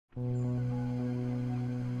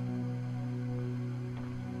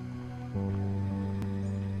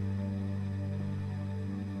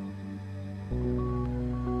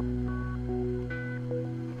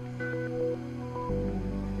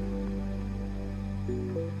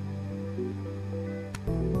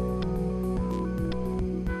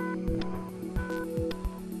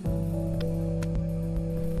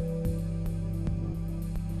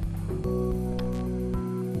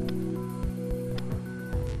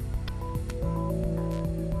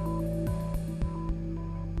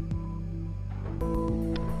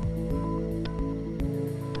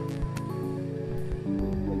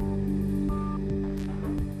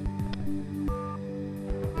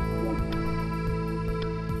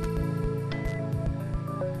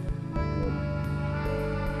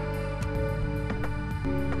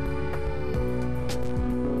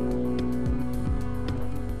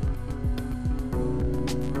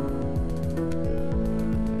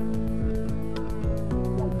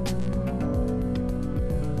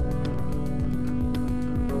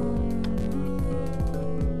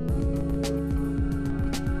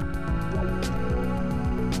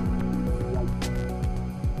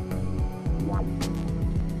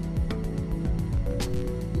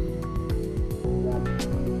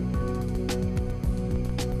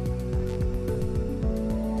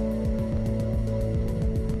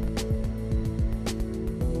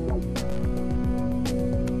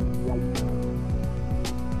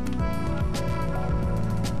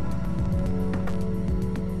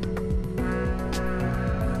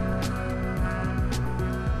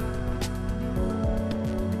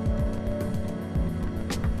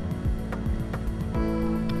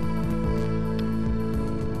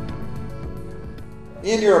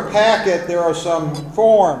In your packet, there are some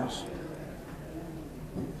forms.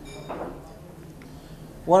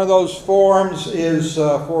 One of those forms is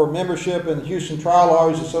for membership in the Houston Trial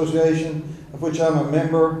Lawyers Association, of which I'm a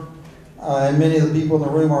member, and many of the people in the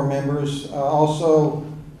room are members. Also,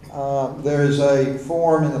 there is a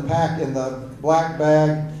form in the black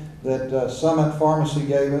bag that Summit Pharmacy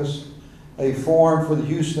gave us, a form for the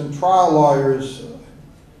Houston Trial Lawyers,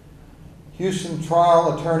 Houston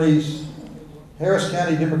Trial Attorneys, Harris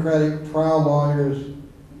County Democratic Trial Lawyers,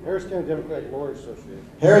 Harris County Democratic Lawyers Association.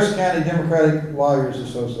 Harris County Democratic Lawyers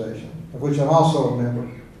Association, of which I'm also a member.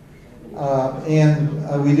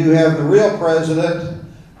 And we do have the real president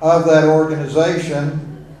of that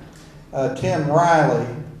organization, Tim Riley.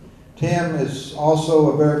 Tim is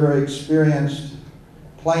also a very, very experienced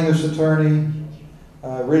plaintiff's attorney.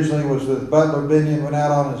 Originally was with Butler Binion, went out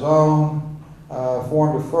on his own,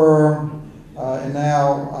 formed a firm, and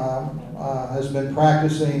now has been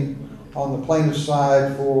practicing on the plaintiff's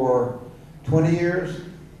side for 20 years?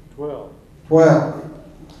 12.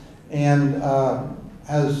 And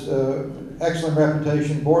has excellent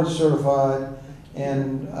reputation, board certified,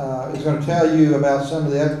 and is going to tell you about some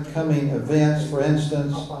of the upcoming events. For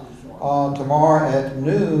instance, on tomorrow at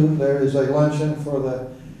noon, there is a luncheon for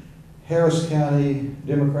the Harris County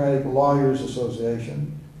Democratic Lawyers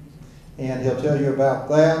Association. And he'll tell you about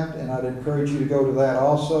that, and I'd encourage you to go to that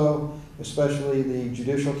also, especially the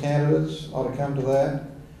judicial candidates ought to come to that.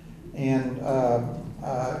 And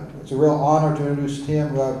it's a real honor to introduce Tim,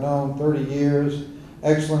 who I've known 30 years,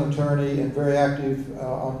 excellent attorney and very active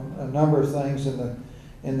on a number of things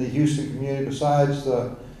in the Houston community. Besides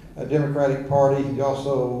the Democratic Party, he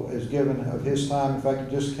also is given of his time. In fact,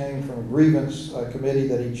 he just came from a grievance committee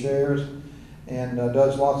that he chairs, and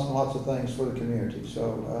does lots and lots of things for the community.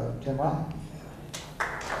 So, Tim Riley.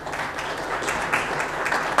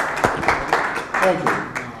 Thank you.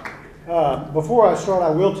 Before I start, I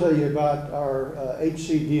will tell you about our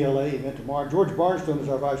HCDLA event tomorrow. George Barnstone is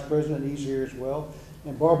our vice president. He's here as well.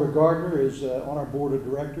 And Barbara Gardner is on our board of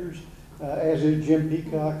directors, as is Jim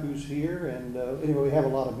Peacock, who's here. And anyway, we have a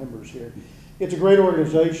lot of members here. It's a great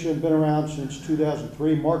organization, been around since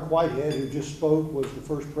 2003. Mark Whitehead, who just spoke, was the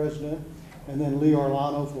first president. And then Lee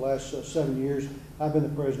Arlano for the last 7 years. I've been the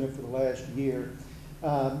president for the last year.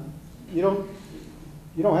 You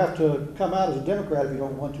don't have to come out as a Democrat if you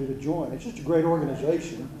don't want to join. It's just a great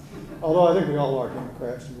organization, although I think we all are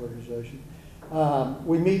Democrats in the organization.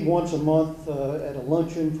 We meet once a month at a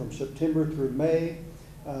luncheon from September through May.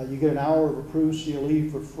 You get an hour of approved CLE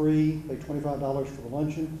for free, pay $25 for the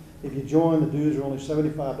luncheon. If you join, the dues are only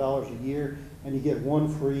 $75 a year, and you get one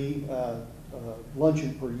free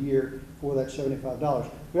luncheon per year for that $75.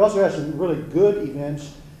 We also have some really good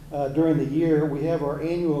events during the year. We have our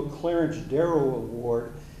annual Clarence Darrow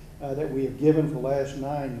Award that we have given for the last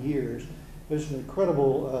 9 years. There's an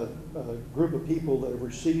incredible group of people that have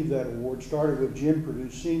received that award. Started with Jim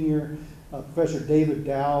Perdue Sr., Professor David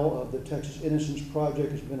Dow of the Texas Innocence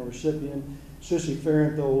Project has been a recipient, Sissy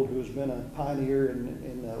Farenthold, who has been a pioneer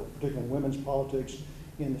in particularly women's politics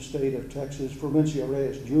in the state of Texas, Florencio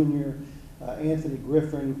Reyes Jr., Anthony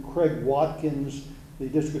Griffin, Craig Watkins, the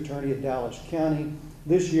district attorney of Dallas County.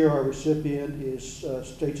 This year our recipient is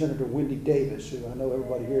State Senator Wendy Davis, who I know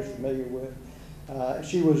everybody here is familiar with.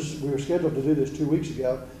 We were scheduled to do this 2 weeks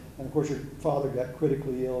ago, and of course her father got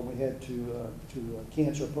critically ill and we had to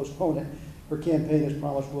cancel or postpone it. Her campaign has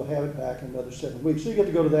promised we'll have it back in another 7 weeks. So you get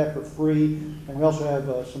to go to that for free, and we also have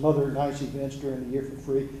some other nice events during the year for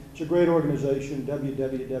free. It's a great organization,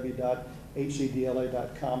 www.hcdla.com.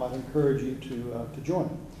 I'd encourage you to join.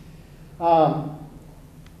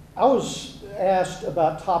 I was asked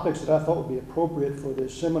about topics that I thought would be appropriate for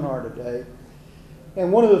this seminar today.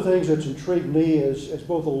 And one of the things that's intrigued me as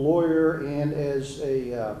both a lawyer and as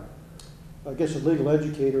a legal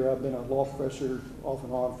educator, I've been a law professor off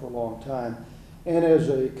and on for a long time, and as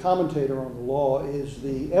a commentator on the law, is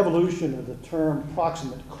the evolution of the term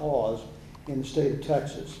proximate cause in the state of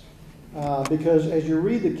Texas. Because as you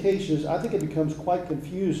read the cases, I think it becomes quite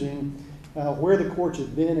confusing where the courts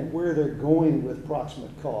have been and where they're going with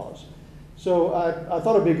proximate cause. So I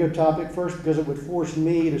thought it'd be a good topic, first because it would force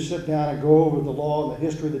me to sit down and go over the law and the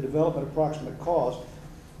history of the development of proximate cause.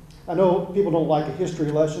 I know people don't like a history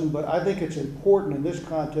lesson, but I think it's important in this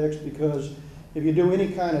context because if you do any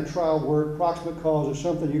kind of trial work, proximate cause is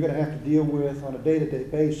something you're going to have to deal with on a day-to-day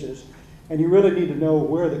basis, and you really need to know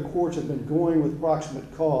where the courts have been going with proximate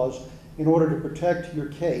cause in order to protect your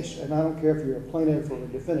case. And I don't care if you're a plaintiff or a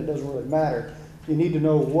defendant, it doesn't really matter. You need to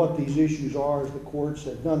know what these issues are as the courts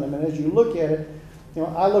have done them. And as you look at it,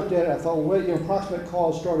 I looked at it, I thought, well, proximate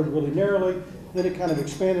cause started really narrowly, then it kind of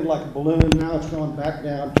expanded like a balloon. Now it's gone back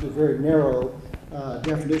down to a very narrow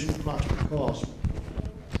definition of proximate cause.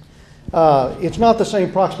 It's not the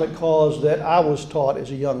same proximate cause that I was taught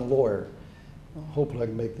as a young lawyer. Hopefully I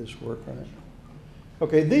can make this work right.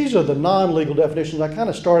 Okay, these are the non-legal definitions. I kind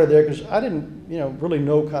of started there because I didn't, really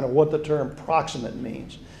know kind of what the term proximate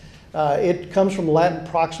means. It comes from Latin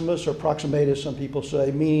proximus or proximatus, some people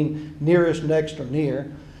say, meaning nearest, next, or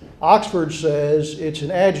near. Oxford says it's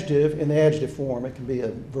an adjective in the adjective form. It can be a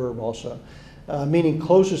verb also, meaning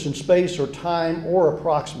closest in space or time or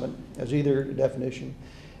approximate as either definition.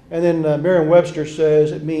 And then Merriam-Webster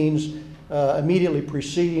says it means immediately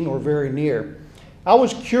preceding or very near. I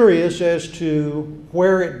was curious as to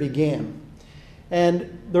where it began.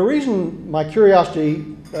 And the reason my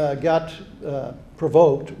curiosity got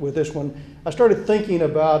provoked with this one, I started thinking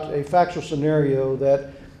about a factual scenario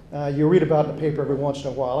that you read about in the paper every once in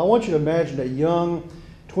a while. I want you to imagine a young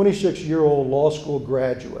 26-year-old law school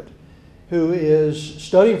graduate who is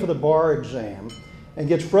studying for the bar exam and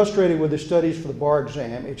gets frustrated with his studies for the bar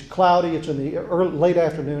exam. It's cloudy, it's in the late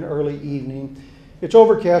afternoon, early evening. It's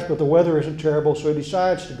overcast, but the weather isn't terrible, so he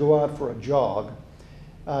decides to go out for a jog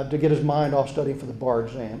to get his mind off studying for the bar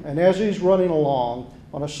exam. And as he's running along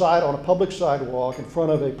on a public sidewalk in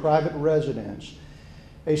front of a private residence,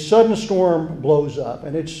 a sudden storm blows up,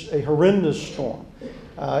 and it's a horrendous storm.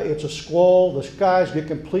 It's a squall. The skies get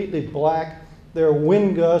completely black. There are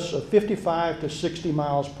wind gusts of 55 to 60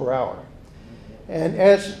 miles per hour. And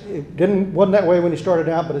wasn't that way when he started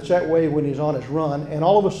out, but it's that way when he's on his run. And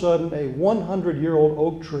all of a sudden, a 100-year-old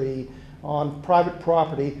oak tree on private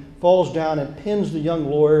property falls down and pins the young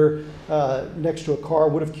lawyer next to a car.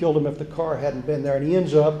 Would have killed him if the car hadn't been there. And he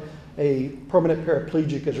ends up a permanent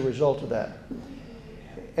paraplegic as a result of that.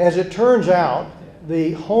 As it turns out,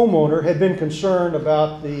 the homeowner had been concerned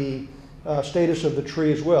about the status of the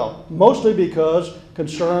tree as well, mostly because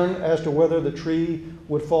concern as to whether the tree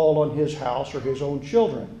would fall on his house or his own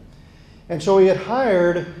children. And so he had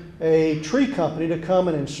hired a tree company to come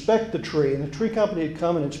and inspect the tree. And the tree company had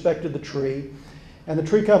come and inspected the tree. And the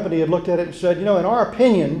tree company had looked at it and said, in our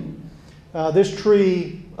opinion, this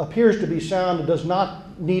tree appears to be sound and does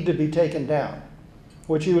not need to be taken down,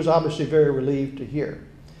 which he was obviously very relieved to hear.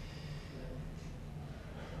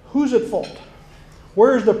 Who's at fault?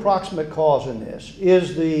 Where's the proximate cause in this?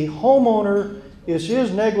 Is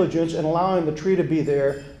his negligence in allowing the tree to be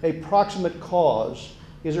there a proximate cause?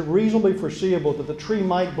 Is it reasonably foreseeable that the tree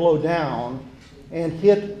might blow down and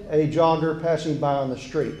hit a jogger passing by on the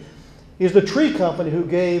street? Is the tree company who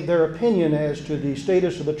gave their opinion as to the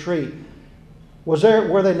status of the tree, were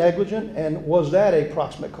they negligent, and was that a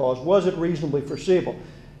proximate cause? Was it reasonably foreseeable?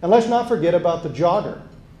 And let's not forget about the jogger.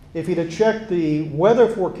 If he'd have checked the weather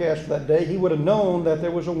forecast for that day, he would have known that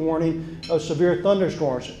there was a warning of severe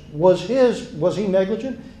thunderstorms. Was he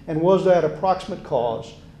negligent, and was that a proximate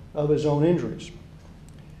cause of his own injuries?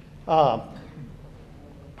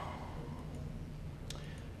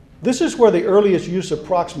 This is where the earliest use of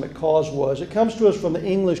proximate cause was. It comes to us from the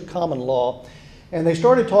English common law, and they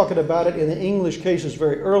started talking about it in the English cases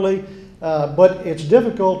very early. But it's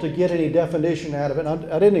difficult to get any definition out of it.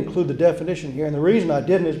 I didn't include the definition here, and the reason I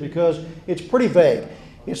didn't is because it's pretty vague.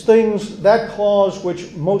 It's that cause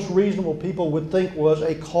which most reasonable people would think was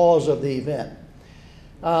a cause of the event.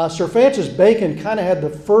 Sir Francis Bacon kind of had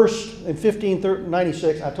the first, in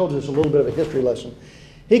 1596, I told you this is a little bit of a history lesson.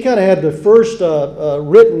 He kind of had the first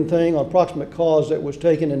written thing on proximate cause that was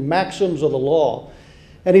taken in Maxims of the Law.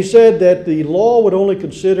 And he said that the law would only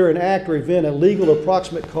consider an act or event a legal or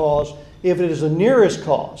proximate cause if it is the nearest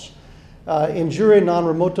cause. In jure non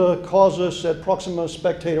remota causus et proxima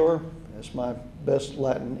spectator, that's my best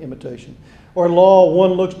Latin imitation. Or in law,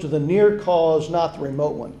 one looks to the near cause, not the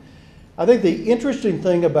remote one. I think the interesting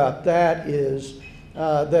thing about that is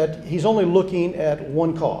that he's only looking at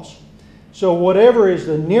one cause. So whatever is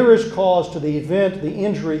the nearest cause to the event, the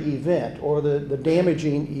injury event, or the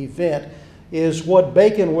damaging event, is what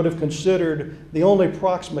Bacon would have considered the only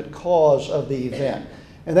proximate cause of the event.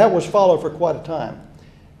 And that was followed for quite a time.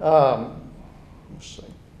 Let's see.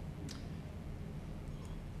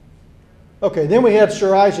 Okay, then we had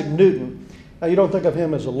Sir Isaac Newton. Now, you don't think of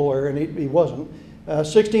him as a lawyer, and he wasn't.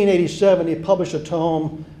 1687, he published a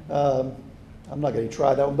tome. I'm not going to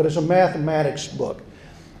try that one, but it's a mathematics book.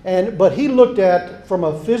 But he looked at, from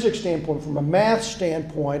a physics standpoint, from a math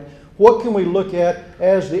standpoint, what can we look at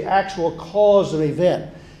as the actual cause of the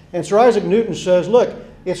event? And Sir Isaac Newton says, look,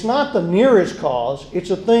 it's not the nearest cause,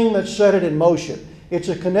 it's a thing that set it in motion. It's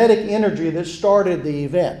a kinetic energy that started the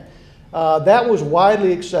event. That was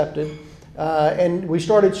widely accepted, and we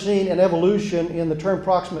started seeing an evolution in the term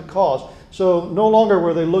proximate cause. So no longer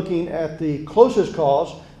were they looking at the closest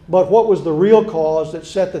cause, but what was the real cause that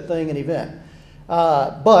set the thing in event.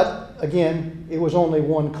 But again, it was only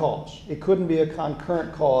one cause. It couldn't be a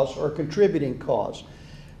concurrent cause or a contributing cause.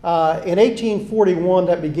 In 1841,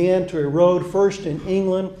 that began to erode first in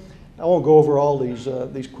England. I won't go over all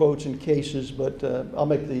these quotes and cases, but I'll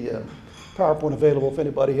make the PowerPoint available if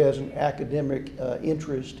anybody has an academic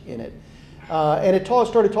interest in it. And it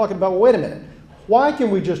started talking about, well, wait a minute, why can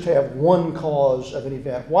we just have one cause of an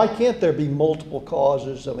event? Why can't there be multiple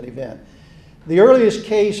causes of an event? The earliest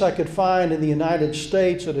case I could find in the United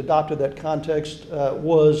States that adopted that context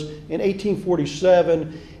was in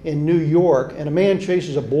 1847 in New York, and a man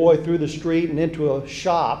chases a boy through the street and into a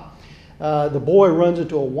shop. The boy runs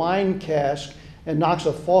into a wine cask and knocks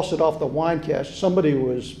a faucet off the wine cask. Somebody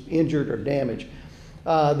was injured or damaged.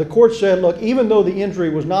 The court said, look, even though the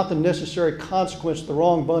injury was not the necessary consequence of the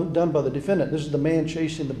wrong done by the defendant, this is the man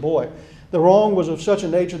chasing the boy, the wrong was of such a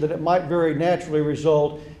nature that it might very naturally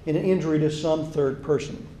result in an injury to some third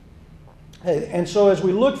person. And so as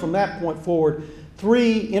we look from that point forward,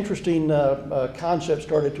 three interesting concepts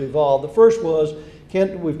started to evolve. The first was,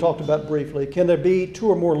 we've talked about briefly, can there be two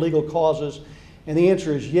or more legal causes? And the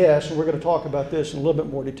answer is yes, and we're going to talk about this in a little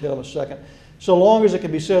bit more detail in a second. So long as it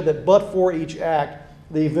can be said that but for each act,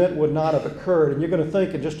 the event would not have occurred. And you're going to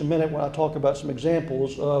think in just a minute when I talk about some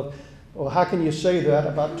examples of, well, how can you say that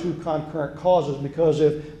about two concurrent causes? Because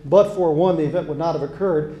if but for one, the event would not have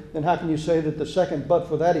occurred, then how can you say that the second but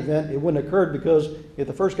for that event, it wouldn't have occurred? Because if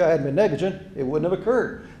the first guy hadn't been negligent, it wouldn't have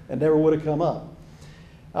occurred and never would have come up.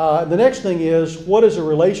 The next thing is, what is the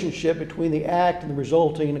relationship between the act and the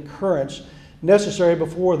resulting occurrence necessary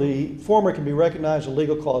before the former can be recognized as a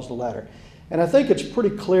legal cause of the latter? And I think it's pretty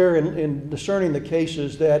clear in discerning the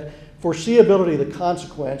cases that foreseeability of the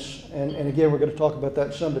consequence, and again, we're going to talk about that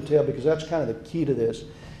in some detail because that's kind of the key to this,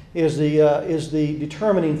 is the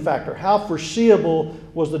determining factor. How foreseeable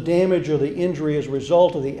was the damage or the injury as a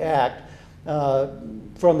result of the act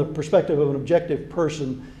from the perspective of an objective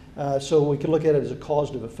person, so we can look at it as a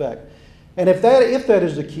causative effect. And if that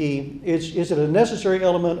is the key, is it a necessary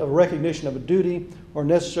element of recognition of a duty or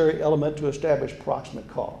necessary element to establish proximate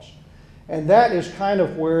cause? And that is kind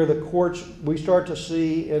of where the courts, we start to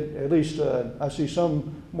see, at least I see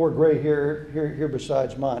some more gray here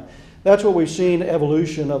besides mine. That's what we've seen,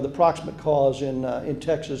 evolution of the proximate cause in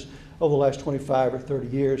Texas over the last 25 or 30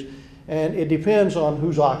 years. And it depends on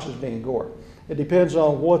whose ox is being gored. It depends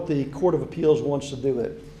on what the Court of Appeals wants to do with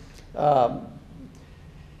it.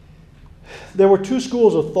 There were two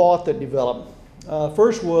schools of thought that developed.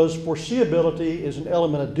 First was foreseeability is an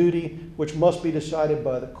element of duty which must be decided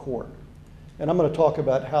by the court. And I'm going to talk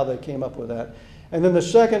about how they came up with that. And then the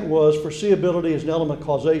second was foreseeability is an element of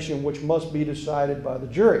causation which must be decided by the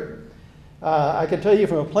jury. I can tell you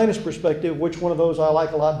from a plaintiff's perspective which one of those I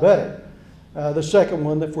like a lot better. The second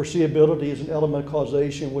one, that foreseeability is an element of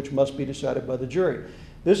causation which must be decided by the jury.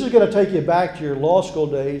 This is going to take you back to your law school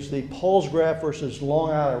days, the Paulsgraf versus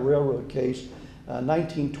Long Island Railroad case,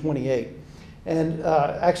 1928. And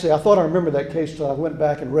actually, I thought I remembered that case until I went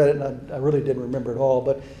back and read it, and I really didn't remember it all.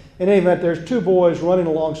 But in any event, there's two boys running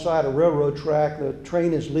alongside a railroad track. The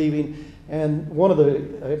train is leaving, and one of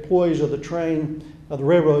the employees of the train, of the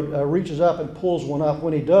railroad, reaches up and pulls one up.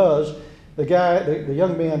 When he does, the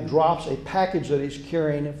young man drops a package that he's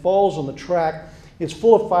carrying. It falls on the track. It's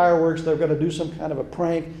full of fireworks. They're going to do some kind of a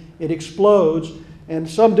prank. It explodes, and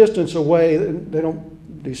some distance away, they don't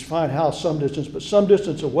define how some distance, but some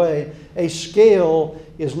distance away, a scale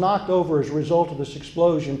is knocked over as a result of this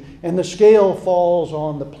explosion, and the scale falls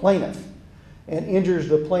on the plaintiff and injures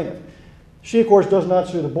the plaintiff. She, of course, does not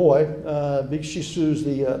sue the boy, because she sues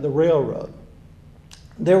the railroad.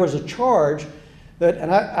 There was a charge that,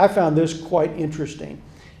 and I found this quite interesting,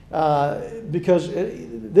 because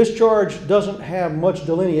this charge doesn't have much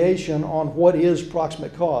delineation on what is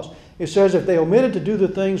proximate cause. It says if they omitted to do the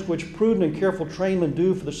things which prudent and careful trainmen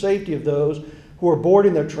do for the safety of those who are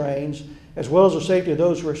boarding their trains, as well as the safety of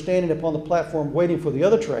those who are standing upon the platform waiting for the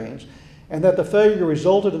other trains, and that the failure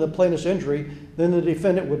resulted in the plaintiff's injury, then the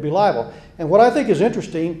defendant would be liable. And what I think is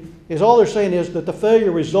interesting is all they're saying is that the failure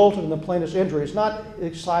resulted in the plaintiff's injury. It's not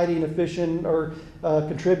exciting, efficient, or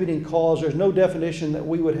contributing cause. There's no definition that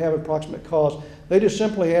we would have in proximate cause. They just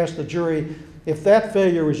simply ask the jury, if that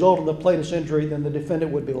failure resulted in the plaintiff's injury, then the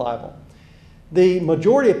defendant would be liable. The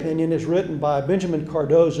majority opinion is written by Benjamin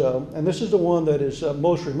Cardozo, and this is the one that is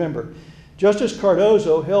most remembered. Justice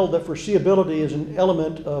Cardozo held that foreseeability is an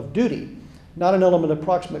element of duty, not an element of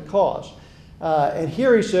proximate cause. And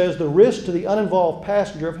here he says the risk to the uninvolved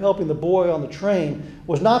passenger of helping the boy on the train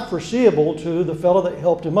was not foreseeable to the fellow that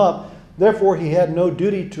helped him up, Therefore, he had no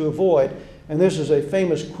duty to avoid. And this is a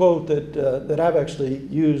famous quote that I've actually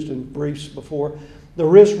used in briefs before. The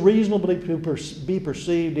risk reasonably to be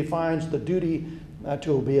perceived defines the duty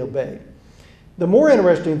to be obeyed. The more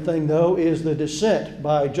interesting thing, though, is the dissent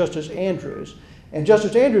by Justice Andrews. And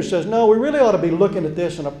Justice Andrews says, no, we really ought to be looking at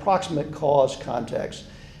this in a proximate cause context.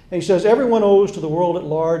 And he says, everyone owes to the world at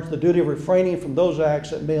large the duty of refraining from those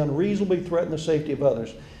acts that may unreasonably threaten the safety of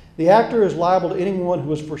others. The actor is liable to anyone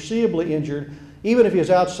who is foreseeably injured, even if he is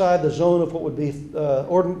outside the zone of what would be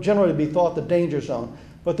generally be thought the danger zone.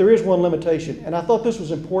 But there is one limitation. And I thought this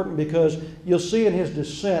was important because you'll see in his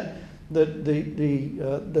dissent that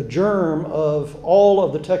the germ of all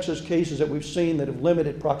of the Texas cases that we've seen that have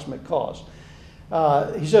limited proximate cause.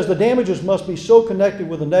 He says the damages must be so connected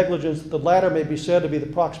with the negligence that the latter may be said to be the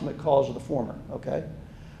proximate cause of the former. Okay?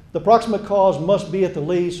 The proximate cause must be at the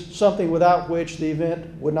least something without which the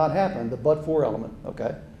event would not happen, the but-for element.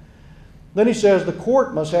 Okay? Then he says the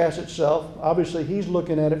court must ask itself, obviously he's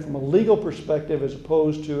looking at it from a legal perspective as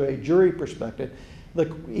opposed to a jury perspective,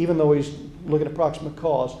 even though he's looking at proximate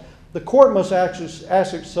cause. The court must ask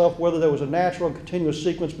itself whether there was a natural and continuous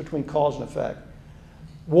sequence between cause and effect.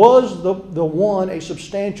 Was the one a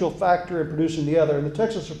substantial factor in producing the other? And the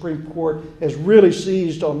Texas Supreme Court has really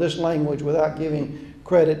seized on this language without giving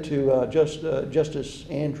credit to Justice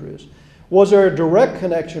Andrews. Was there a direct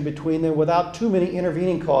connection between them without too many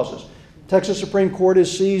intervening causes? Texas Supreme Court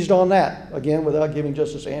has seized on that, again, without giving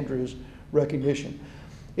Justice Andrews recognition.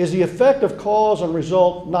 Is the effect of cause and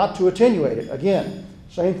result not to attenuate it? Again,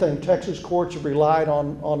 same thing. Texas courts have relied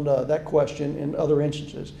on that question in other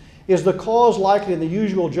instances. Is the cause likely in the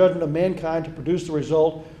usual judgment of mankind to produce the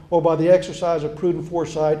result, or by the exercise of prudent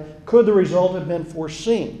foresight, could the result have been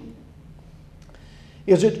foreseen?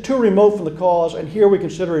 Is it too remote from the cause? And here we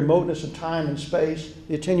consider remoteness in time and space,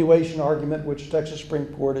 the attenuation argument, which the Texas Supreme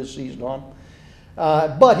Court has seized on.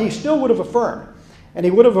 But he still would have affirmed. And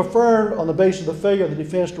he would have affirmed on the basis of the failure of the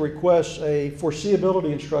defense to request a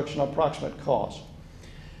foreseeability instruction on proximate cause.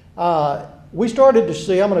 We started to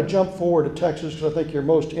see, I'm going to jump forward to Texas because I think you're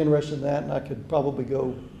most interested in that, and I could probably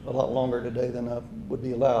go a lot longer today than would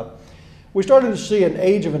be allowed. We started to see an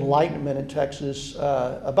age of enlightenment in Texas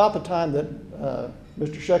about the time that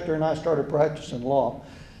Mr. Schechter and I started practicing law.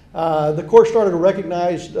 The court started to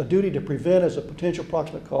recognize a duty to prevent as a potential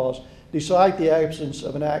proximate cause, despite the absence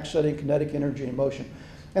of an act setting kinetic energy in motion.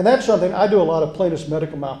 And that's something, I do a lot of plaintiff's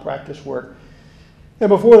medical malpractice work. And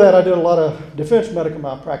before that, I did a lot of defense medical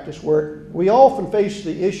malpractice work. We often face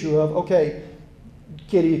the issue of, okay,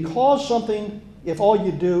 can you cause something if all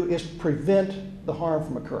you do is prevent the harm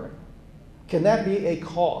from occurring? Can that be a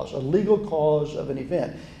cause, a legal cause of an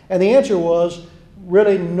event? And the answer was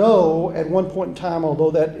really no at one point in time, although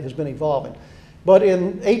that has been evolving. But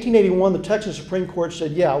in 1881, the Texas Supreme Court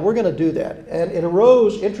said, yeah, we're going to do that. And it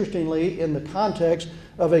arose, interestingly, in the context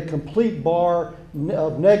of a complete bar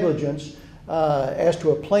of negligence as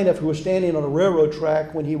to a plaintiff who was standing on a railroad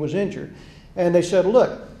track when he was injured. And they said,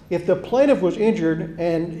 look, if the plaintiff was injured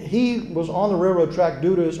and he was on the railroad track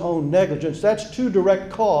due to his own negligence, that's too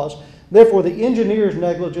direct cause. Therefore, the engineer's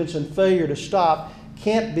negligence and failure to stop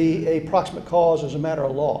can't be a proximate cause as a matter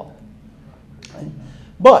of law.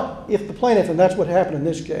 But if the plaintiff, and that's what happened in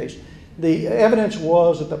this case, the evidence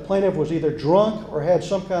was that the plaintiff was either drunk or had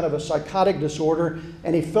some kind of a psychotic disorder,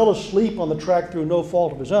 and he fell asleep on the track through no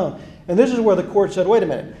fault of his own. And this is where the court said, wait a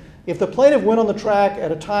minute, if the plaintiff went on the track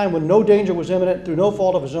at a time when no danger was imminent through no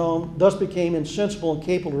fault of his own, thus became insensible and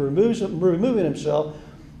capable of removing himself,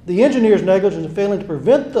 the engineer's negligence in failing to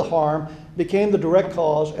prevent the harm became the direct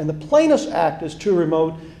cause, and the plaintiff's act is too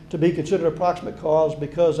remote to be considered a proximate cause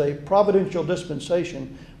because a providential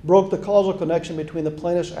dispensation broke the causal connection between the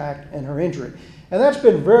plaintiff's act and her injury. And that's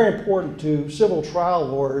been very important to civil trial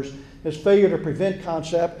lawyers, this failure to prevent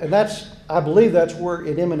concept, and I believe that's where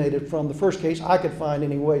it emanated from. The first case I could find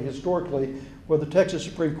anyway historically where the Texas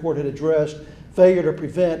Supreme Court had addressed failure to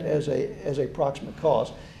prevent as a proximate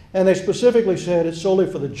cause. And they specifically said it's solely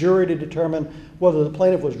for the jury to determine whether the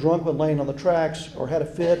plaintiff was drunk when laying on the tracks or had a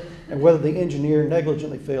fit, and whether the engineer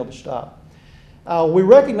negligently failed to stop. We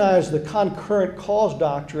recognized the concurrent cause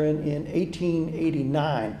doctrine in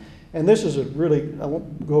 1889. And this is a really, I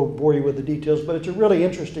won't go bore you with the details, but it's a really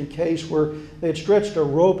interesting case where they had stretched a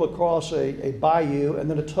rope across a bayou,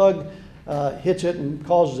 and then a tug hits it and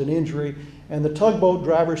causes an injury. And the tugboat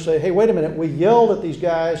drivers say, hey, wait a minute, we yelled at these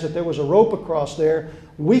guys that there was a rope across there.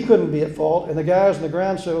 We couldn't be at fault. And the guys on the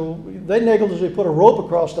ground said, well, they negligently put a rope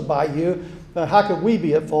across the bayou. How could we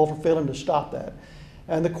be at fault for failing to stop that?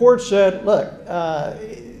 And the court said, look,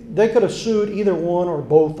 they could have sued either one or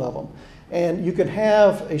both of them. And you can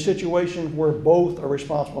have a situation where both are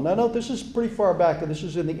responsible. Now note, this is pretty far back, this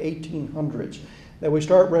is in the 1800s, that we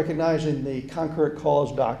start recognizing the concurrent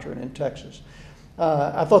cause doctrine in Texas.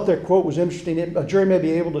 I thought that quote was interesting. A jury may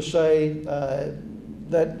be able to say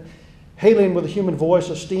that hailing with a human voice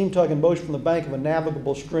a steam tug in motion from the bank of a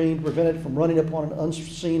navigable stream to prevent it from running upon an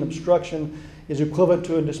unseen obstruction is equivalent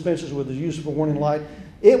to and dispenses with the use of a warning light.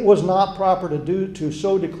 It was not proper to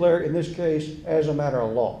so declare in this case as a matter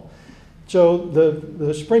of law. So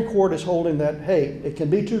the Supreme Court is holding that, hey, it can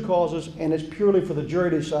be two causes and it's purely for the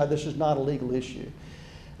jury to decide. This is not a legal issue.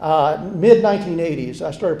 Mid-1980s,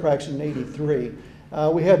 I started practicing in 83,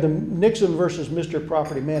 we had the Nixon versus Mr.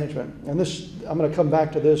 Property Management. And this, I'm going to come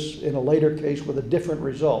back to this in a later case with a different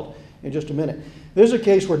result in just a minute. This is a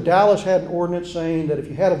case where Dallas had an ordinance saying that if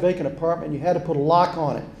you had a vacant apartment, you had to put a lock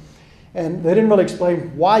on it. And they didn't really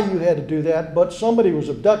explain why you had to do that, but somebody was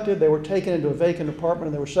abducted, they were taken into a vacant apartment,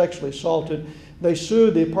 and they were sexually assaulted. They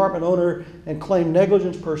sued the apartment owner and claimed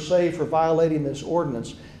negligence per se for violating this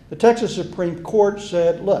ordinance. The Texas Supreme Court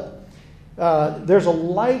said, look, there's a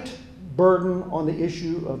light burden on the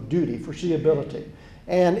issue of duty, foreseeability.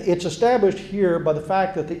 And it's established here by the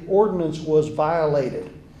fact that the ordinance was violated,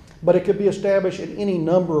 but it could be established in any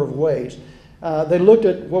number of ways. They looked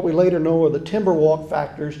at what we later know are the Timberwalk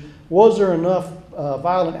factors. Was there enough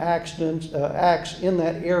violent acts in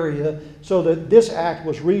that area so that this act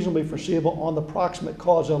was reasonably foreseeable on the proximate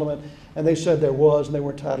cause element? And they said there was, and they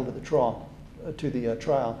were entitled to the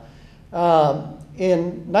trial.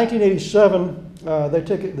 In 1987,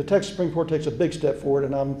 the Texas Supreme Court takes a big step forward,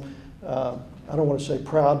 and I don't want to say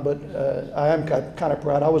proud, but I am kind of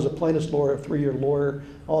proud. I was a plaintiff's lawyer, a 3-year lawyer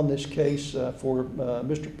on this case for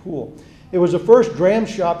Mr. Poole. It was the first dram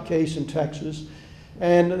shop case in Texas.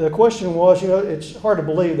 And the question was, it's hard to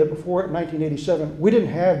believe that before 1987, we didn't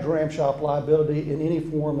have dram shop liability in any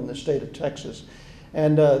form in the state of Texas.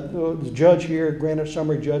 And the judge here granted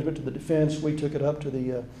summary judgment to the defense. We took it up to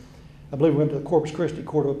the, I believe we went to the Corpus Christi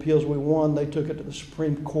Court of Appeals. We won. They took it to the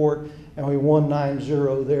Supreme Court, and we won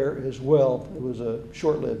 9-0 there as well. It was a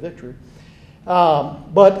short-lived victory.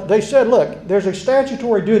 But they said, look, there's a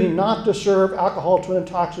statutory duty not to serve alcohol to an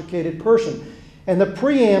intoxicated person. And the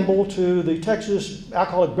preamble to the Texas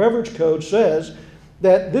Alcoholic Beverage Code says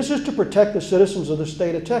that this is to protect the citizens of the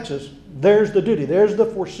state of Texas. There's the duty. There's the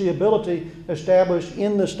foreseeability established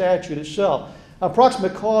in the statute itself.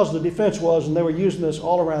 Approximate cause, the defense was, and they were using this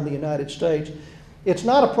all around the United States. It's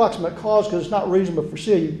not approximate cause because it's not reasonable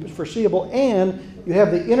foreseeable, and you have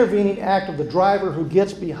the intervening act of the driver who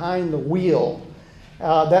gets behind the wheel.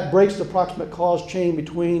 That breaks the approximate cause chain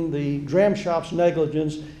between the dram shop's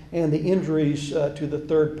negligence and the injuries to the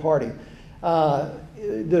third party.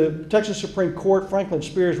 The Texas Supreme Court, Franklin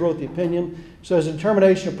Spears wrote the opinion, says the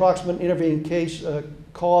determination of approximate intervening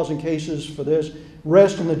cause in cases for this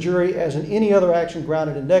rests on the jury as in any other action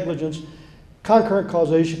grounded in negligence. Concurrent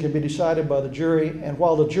causation can be decided by the jury, and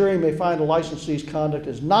while the jury may find a licensee's conduct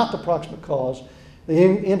is not the proximate cause, the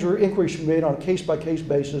inquiry should be made on a case-by-case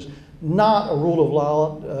basis, not a rule of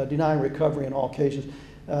law denying recovery in all cases.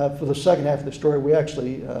 For the second half of the story, we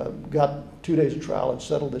actually got 2 days of trial and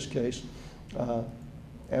settled this case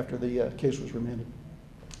after the case was remanded.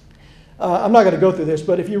 I'm not going to go through this,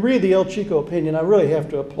 but if you read the El Chico opinion, I really have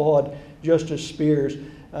to applaud Justice Spears.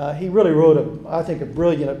 He really wrote, I think, a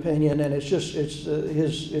brilliant opinion, and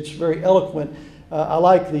it's very eloquent. I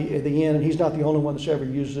like the end, and he's not the only one that's ever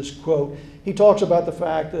used this quote. He talks about the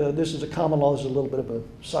fact this is a common law. This is a little bit of a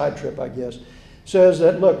side trip, I guess. Says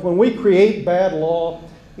that, look, when we create bad law,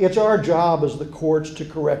 it's our job as the courts to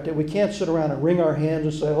correct it. We can't sit around and wring our hands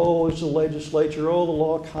and say, oh, it's the legislature, oh, the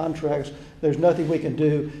law contracts, there's nothing we can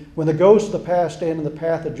do. When the ghosts of the past stand in the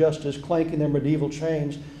path of justice, clanking their medieval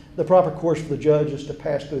chains, the proper course for the judge is to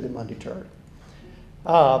pass through them undeterred.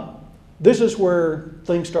 This is where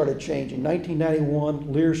things started changing.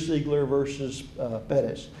 1991, Lear-Siegler versus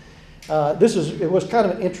Bennett. It was kind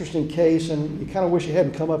of an interesting case, and you kind of wish it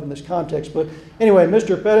hadn't come up in this context. But anyway,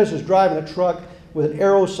 Mr. Pettis is driving a truck with an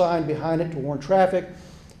arrow sign behind it to warn traffic.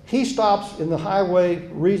 He stops in the highway,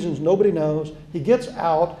 reasons nobody knows. He gets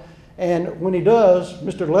out, and when he does,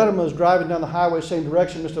 Mr. Letterman is driving down the highway, same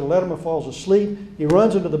direction. Mr. Letterman falls asleep. He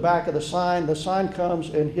runs into the back of the sign. The sign comes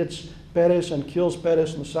and hits Pettis and kills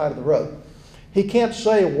Pettis on the side of the road. He can't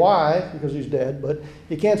say why, because he's dead, but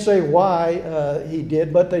he can't say why he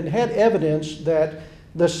did, but they had evidence that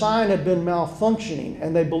the sign had been malfunctioning,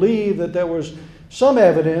 and they believe that there was some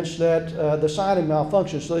evidence that the sign had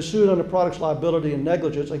malfunctioned, so they sued under products liability and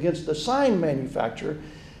negligence against the sign manufacturer.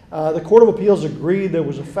 The Court of Appeals agreed there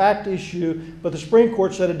was a fact issue, but the Supreme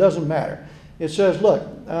Court said it doesn't matter. It says, look,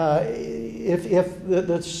 if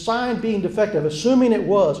the sign being defective, assuming it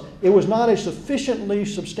was not a sufficiently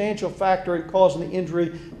substantial factor in causing the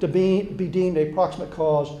injury to be deemed a proximate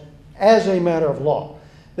cause as a matter of law.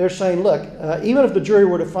 They're saying, look, even if the jury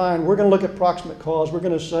were to find, we're going to look at proximate cause, we're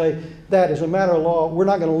going to say that as a matter of law, we're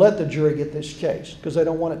not going to let the jury get this case because they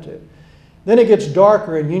don't want it to. Then it gets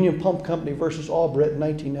darker in Union Pump Company versus Albrecht in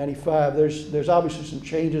 1995. There's obviously some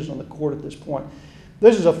changes on the court at this point.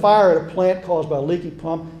 This is a fire at a plant caused by a leaky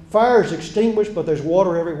pump. Fire is extinguished, but there's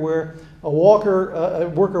water everywhere. A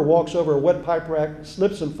worker walks over a wet pipe rack,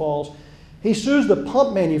 slips and falls. He sues the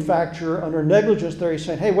pump manufacturer under negligence theory,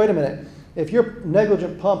 saying, hey, wait a minute. If your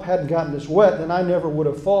negligent pump hadn't gotten this wet, then I never would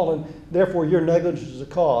have fallen. Therefore, your negligence is a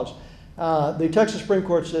cause. The Texas Supreme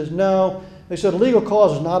Court says no. They said a legal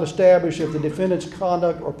cause is not established if the defendant's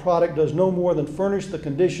conduct or product does no more than furnish the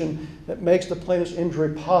condition that makes the plaintiff's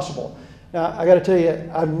injury possible. Now, I got to tell you,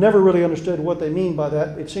 I've never really understood what they mean by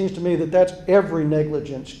that. It seems to me that that's every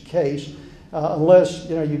negligence case, unless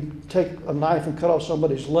you take a knife and cut off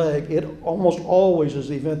somebody's leg. It almost always is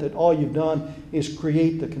the event that all you've done is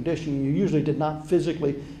create the condition. You usually did not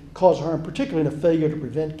physically cause harm, particularly in a failure to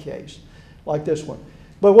prevent case like this one.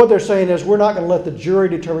 But what they're saying is we're not going to let the jury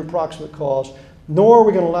determine proximate cause, nor are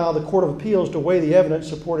we going to allow the Court of Appeals to weigh the evidence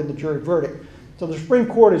supporting the jury verdict. So the Supreme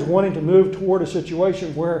Court is wanting to move toward a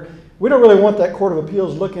situation where we don't really want that Court of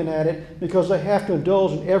Appeals looking at it because they have to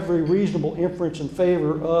indulge in every reasonable inference in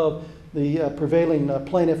favor of the prevailing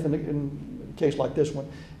plaintiff in a case like this one.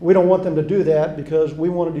 We don't want them to do that because we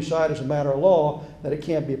want to decide as a matter of law that it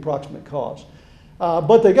can't be a proximate cause.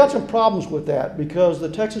 But they got some problems with that because the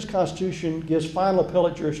Texas Constitution gives final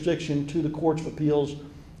appellate jurisdiction to the courts of appeals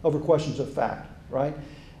over questions of fact, right?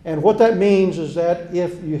 And what that means is that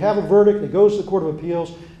if you have a verdict that goes to the Court of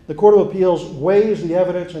Appeals, the Court of Appeals weighs the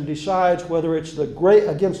evidence and decides whether it's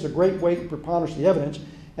against the great weight and preponderance of the evidence.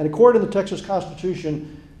 And according to the Texas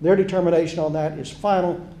Constitution, their determination on that is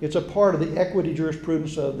final. It's a part of the equity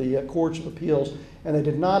jurisprudence of the courts of appeals, and they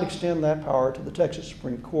did not extend that power to the Texas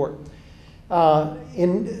Supreme Court.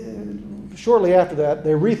 Shortly after that,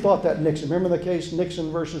 they rethought that Nixon. Remember the case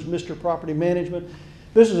Nixon versus Mr. Property Management?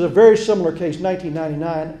 This is a very similar case,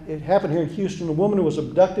 1999. It happened here in Houston. A woman who was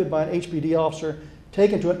abducted by an HPD officer,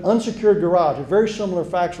 taken to an unsecured garage, a very similar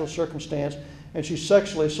factual circumstance, and she's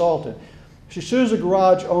sexually assaulted. She sues the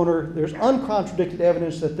garage owner. There's uncontradicted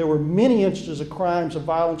evidence that there were many instances of crimes of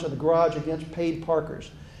violence in the garage against paid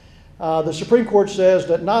parkers. The Supreme Court says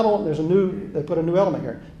that not only, they put a new element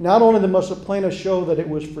here, not only must the plaintiff show that it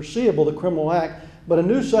was foreseeable, the criminal act, but a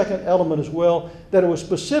new second element as well, that it was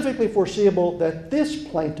specifically foreseeable that this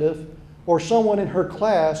plaintiff or someone in her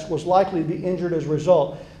class was likely to be injured as a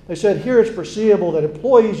result. They said here it's foreseeable that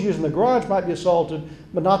employees using the garage might be assaulted,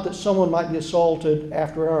 but not that someone might be assaulted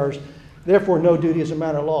after hours. Therefore, no duty as a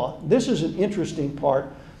matter of law. This is an interesting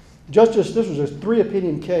part. This was a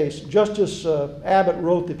 3-opinion case. Justice Abbott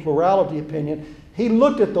wrote the plurality opinion. He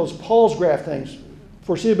looked at those Paul's graph things,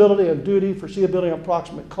 foreseeability on duty, foreseeability on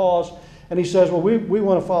proximate cause, and he says, well, we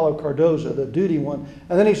want to follow Cardozo, the duty one.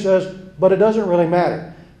 And then he says, but it doesn't really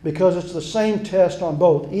matter because it's the same test on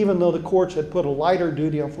both, even though the courts had put a lighter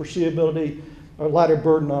duty on foreseeability, or lighter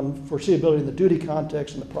burden on foreseeability in the duty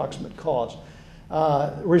context and the proximate cause.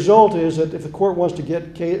 Result is that if the court wants to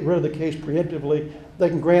get rid of the case preemptively, they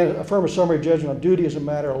can affirm a summary judgment on duty as a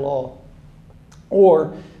matter of law.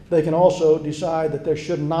 Or they can also decide that there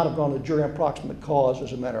should not have gone to jury on proximate cause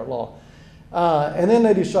as a matter of law. And then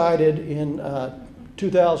they decided in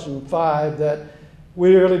 2005 that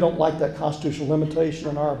we really don't like that constitutional limitation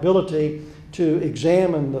on our ability to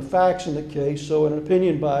examine the facts in the case. So in an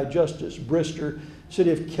opinion by Justice Brister, City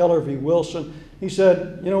of Keller v. Wilson, he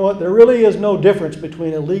said, you know what, there really is no difference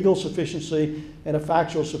between a legal sufficiency and a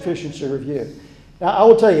factual sufficiency review. Now, I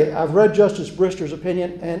will tell you, I've read Justice Brister's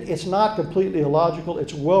opinion, and it's not completely illogical.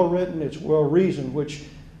 It's well written, it's well reasoned, which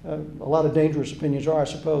a lot of dangerous opinions are, I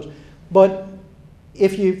suppose. But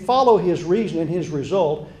if you follow his reason and his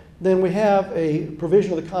result, then we have a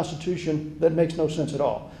provision of the Constitution that makes no sense at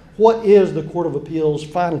all. What is the Court of Appeals'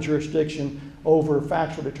 final jurisdiction over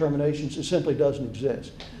factual determinations? It simply doesn't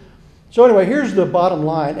exist. So anyway, here's the bottom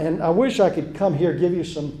line, and I wish I could come here and give you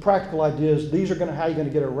some practical ideas. These are how you're going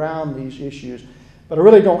to get around these issues, but I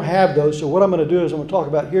really don't have those. So what I'm going to do is I'm going to talk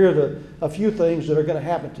about here a few things that are going to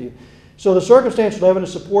happen to you. So the circumstantial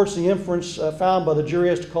evidence supports the inference found by the jury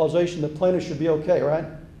as to causation. The plaintiff should be okay, right?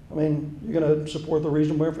 I mean, you're going to support the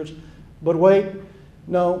reasonable inference. But wait,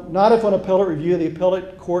 no, not if on appellate review the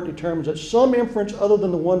appellate court determines that some inference other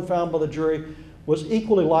than the one found by the jury was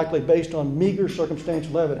equally likely based on meager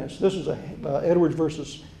circumstantial evidence. This is a Edwards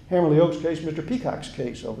versus Hammerly Oaks case, Mr. Peacock's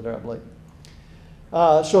case over there, I believe.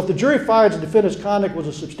 So if the jury finds the defendant's conduct was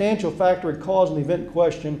a substantial factor in causing the event in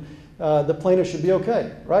question, the plaintiff should be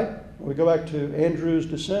okay, right? We go back to Andrew's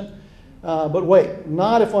dissent. But wait,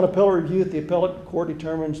 not if on appellate review the appellate court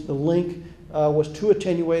determines the link was too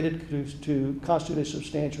attenuated to constitute a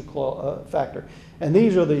substantial factor. And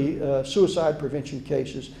these are the suicide prevention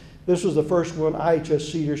cases. This was the first one,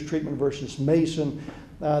 IHS Cedars treatment versus Mason.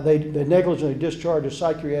 They negligently discharged a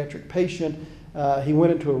psychiatric patient. He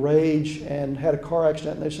went into a rage and had a car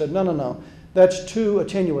accident, and they said, no, that's too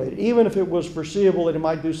attenuated. Even if it was foreseeable that he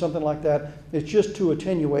might do something like that, it's just too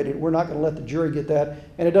attenuated. We're not going to let the jury get that.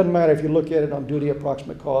 And it doesn't matter if you look at it on duty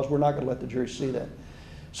approximate cause, we're not going to let the jury see that.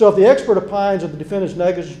 So if the expert opines that the defendant's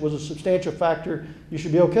negligence was a substantial factor, you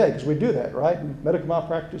should be okay, because we do that, right? In medical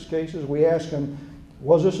malpractice cases, we ask them,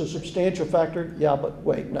 was this a substantial factor? Yeah, but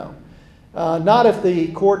wait, no. Not if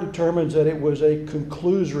the court determines that it was a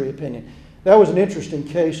conclusory opinion. That was an interesting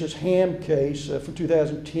case, this Ham case from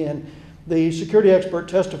 2010. The security expert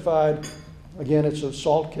testified, again, it's an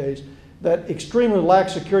assault case, that extremely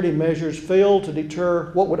lax security measures failed to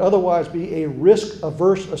deter what would otherwise be a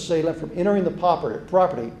risk-averse assailant from entering the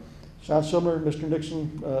property. Sounds similar to Mr.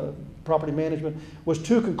 Nixon property management, was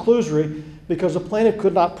too conclusory because the plaintiff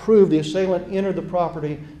could not prove the assailant entered the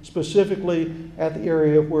property specifically at the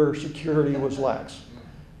area where security was lax.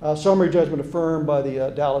 Summary judgment affirmed by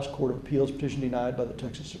the Dallas Court of Appeals, petition denied by the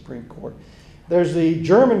Texas Supreme Court. There's the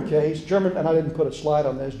German case, and I didn't put a slide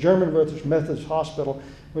on this, German versus Methodist Hospital,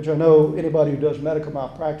 which I know anybody who does medical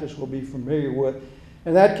malpractice will be familiar with.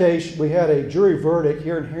 In that case, we had a jury verdict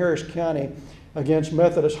here in Harris County against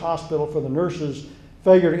Methodist Hospital for the nurses'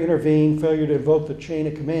 failure to intervene, failure to invoke the chain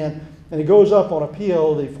of command. And it goes up on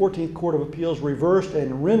appeal. The 14th Court of Appeals reversed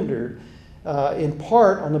and rendered in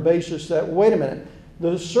part on the basis that, wait a minute,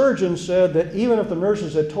 the surgeon said that even if the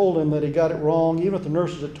nurses had told him that he got it wrong, even if the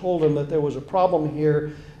nurses had told him that there was a problem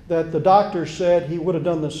here, that the doctor said he would have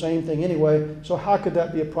done the same thing anyway, so how could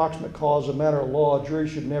that be approximate cause? As a matter of law, a jury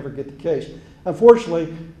should never get the case.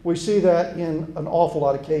 Unfortunately, we see that in an awful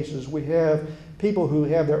lot of cases. We have people who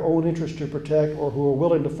have their own interest to protect or who are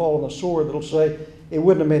willing to fall on the sword that'll say it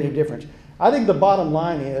wouldn't have made any difference. I think the bottom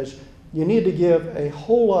line is you need to give a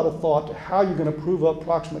whole lot of thought to how you're going to prove up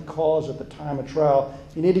proximate cause at the time of trial.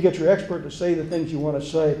 You need to get your expert to say the things you want to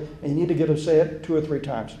say, and you need to get them to say it 2 or 3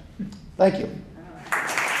 times. Thank you.